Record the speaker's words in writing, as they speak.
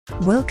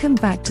Welcome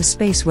back to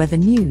Space Weather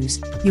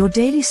News, your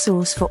daily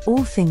source for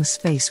all things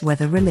space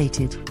weather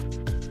related.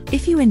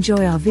 If you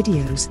enjoy our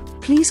videos,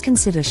 please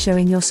consider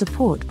showing your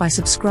support by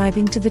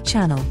subscribing to the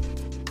channel.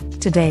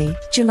 Today,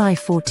 July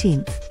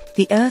 14th,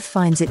 the Earth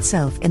finds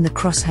itself in the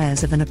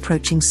crosshairs of an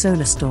approaching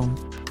solar storm.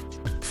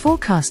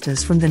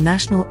 Forecasters from the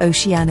National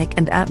Oceanic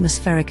and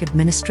Atmospheric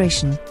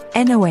Administration,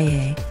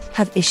 NOAA,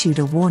 have issued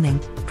a warning,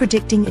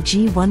 predicting a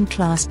G1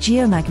 class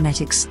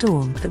geomagnetic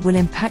storm that will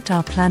impact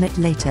our planet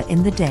later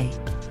in the day.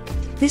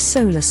 This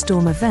solar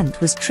storm event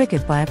was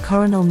triggered by a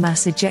coronal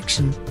mass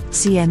ejection,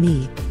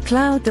 CME,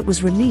 cloud that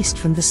was released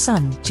from the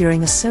Sun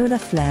during a solar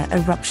flare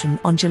eruption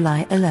on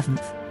July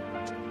 11th.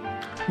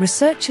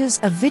 Researchers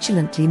are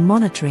vigilantly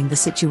monitoring the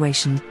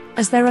situation,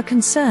 as there are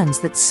concerns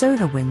that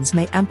solar winds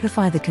may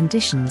amplify the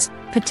conditions,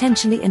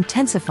 potentially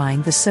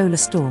intensifying the solar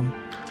storm.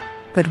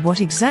 But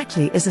what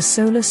exactly is a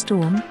solar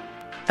storm?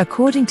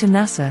 According to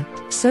NASA,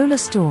 solar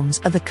storms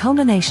are the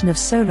culmination of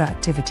solar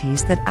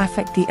activities that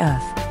affect the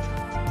Earth.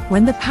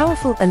 When the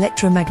powerful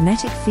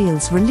electromagnetic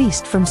fields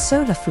released from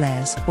solar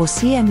flares, or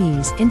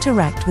CMEs,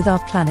 interact with our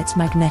planet's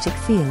magnetic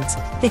fields,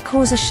 they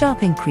cause a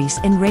sharp increase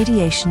in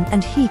radiation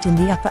and heat in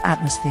the upper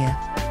atmosphere.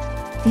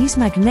 These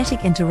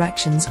magnetic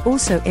interactions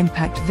also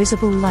impact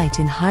visible light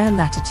in higher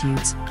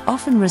latitudes,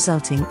 often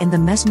resulting in the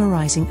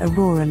mesmerizing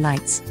aurora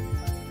lights.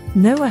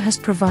 NOAA has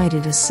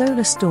provided a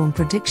solar storm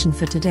prediction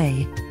for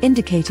today,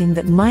 indicating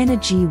that minor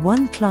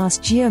G1 class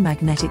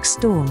geomagnetic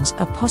storms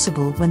are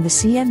possible when the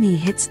CME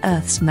hits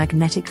Earth's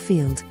magnetic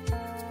field.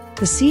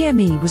 The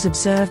CME was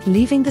observed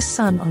leaving the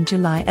Sun on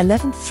July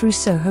 11th through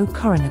SOHO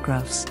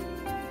coronagraphs.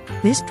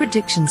 This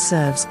prediction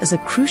serves as a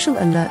crucial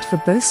alert for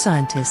both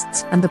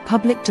scientists and the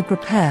public to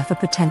prepare for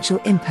potential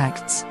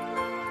impacts.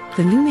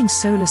 The looming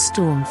solar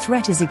storm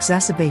threat is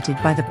exacerbated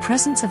by the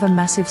presence of a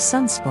massive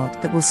sunspot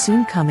that will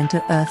soon come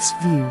into Earth's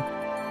view.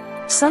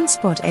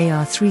 Sunspot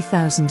AR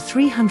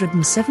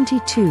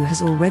 3372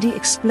 has already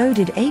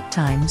exploded 8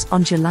 times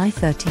on July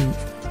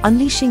 13th,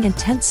 unleashing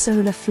intense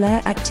solar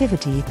flare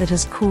activity that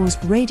has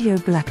caused radio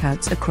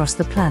blackouts across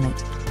the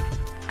planet.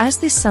 As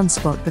this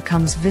sunspot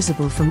becomes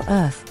visible from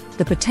Earth,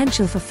 the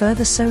potential for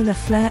further solar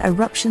flare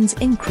eruptions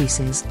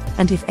increases,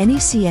 and if any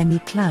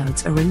CME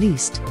clouds are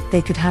released,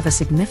 they could have a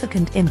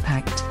significant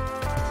impact.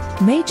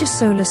 Major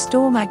solar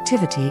storm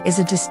activity is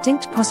a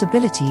distinct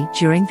possibility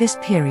during this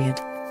period.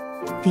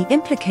 The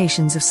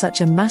implications of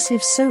such a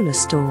massive solar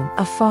storm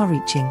are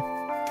far-reaching.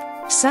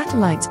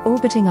 Satellites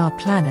orbiting our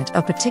planet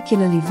are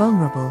particularly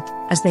vulnerable,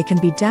 as they can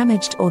be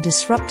damaged or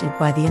disrupted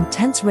by the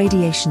intense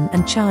radiation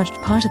and charged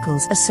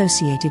particles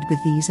associated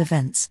with these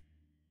events.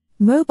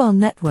 Mobile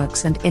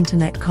networks and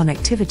internet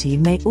connectivity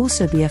may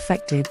also be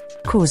affected,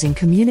 causing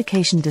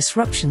communication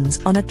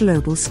disruptions on a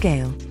global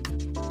scale.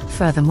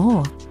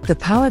 Furthermore, the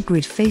power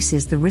grid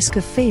faces the risk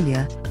of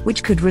failure,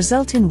 which could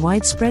result in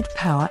widespread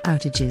power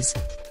outages.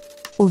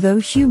 Although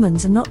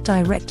humans are not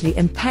directly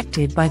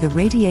impacted by the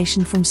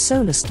radiation from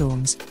solar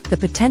storms, the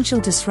potential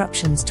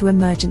disruptions to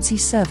emergency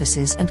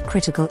services and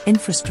critical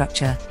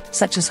infrastructure,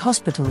 such as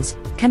hospitals,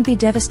 can be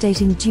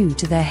devastating due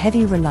to their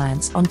heavy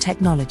reliance on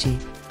technology.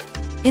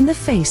 In the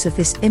face of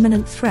this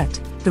imminent threat,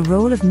 the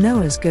role of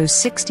NOAA's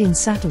GOES-16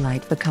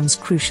 satellite becomes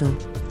crucial.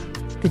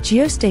 The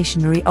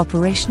geostationary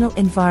operational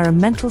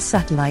environmental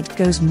satellite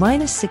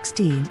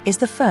GOES-16 is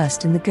the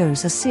first in the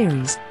GOES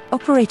series,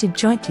 operated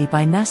jointly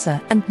by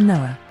NASA and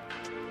NOAA.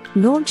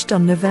 Launched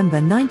on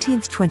November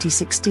 19,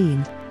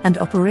 2016, and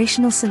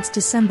operational since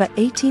December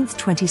 18,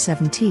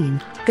 2017,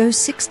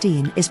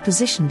 GOES-16 is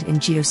positioned in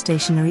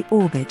geostationary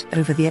orbit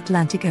over the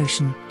Atlantic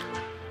Ocean.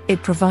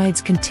 It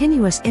provides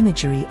continuous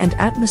imagery and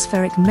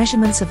atmospheric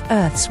measurements of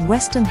Earth's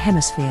western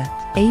hemisphere,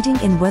 aiding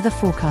in weather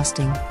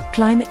forecasting,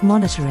 climate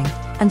monitoring,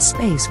 and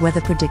space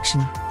weather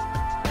prediction.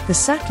 The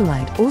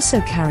satellite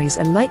also carries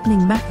a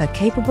lightning mapper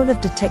capable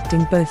of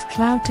detecting both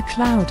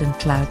cloud-to-cloud and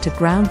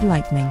cloud-to-ground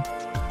lightning.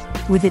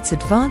 With its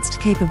advanced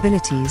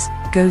capabilities,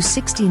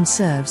 GOES-16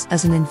 serves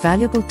as an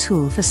invaluable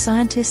tool for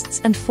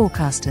scientists and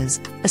forecasters,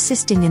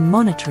 assisting in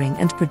monitoring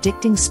and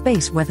predicting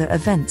space weather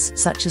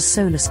events such as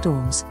solar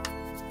storms.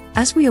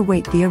 As we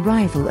await the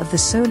arrival of the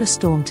solar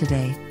storm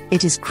today,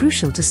 it is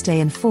crucial to stay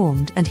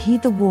informed and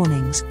heed the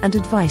warnings and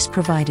advice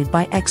provided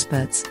by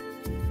experts.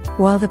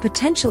 While the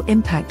potential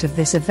impact of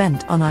this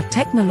event on our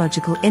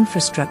technological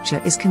infrastructure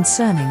is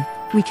concerning,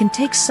 we can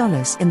take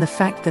solace in the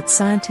fact that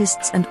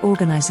scientists and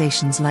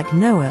organizations like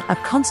NOAA are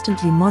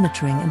constantly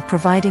monitoring and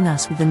providing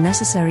us with the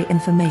necessary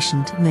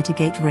information to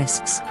mitigate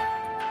risks.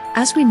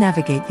 As we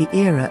navigate the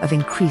era of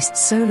increased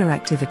solar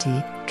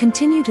activity,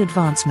 continued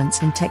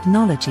advancements in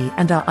technology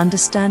and our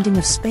understanding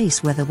of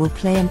space weather will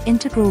play an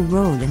integral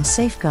role in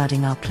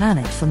safeguarding our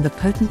planet from the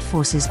potent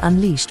forces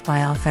unleashed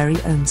by our very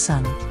own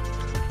Sun.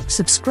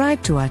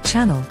 Subscribe to our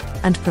channel,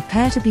 and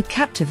prepare to be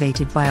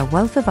captivated by a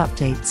wealth of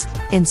updates,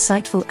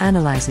 insightful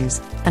analyses,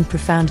 and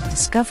profound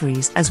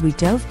discoveries as we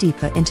delve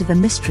deeper into the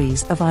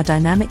mysteries of our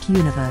dynamic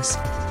universe.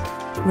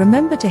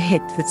 Remember to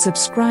hit that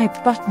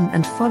subscribe button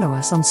and follow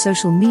us on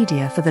social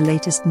media for the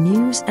latest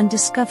news and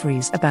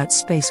discoveries about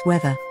space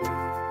weather.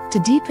 To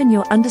deepen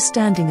your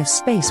understanding of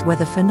space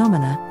weather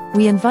phenomena,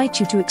 we invite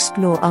you to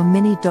explore our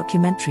mini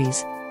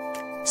documentaries.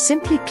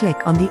 Simply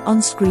click on the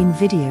on-screen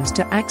videos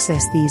to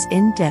access these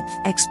in-depth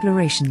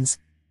explorations.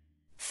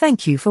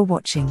 Thank you for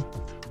watching.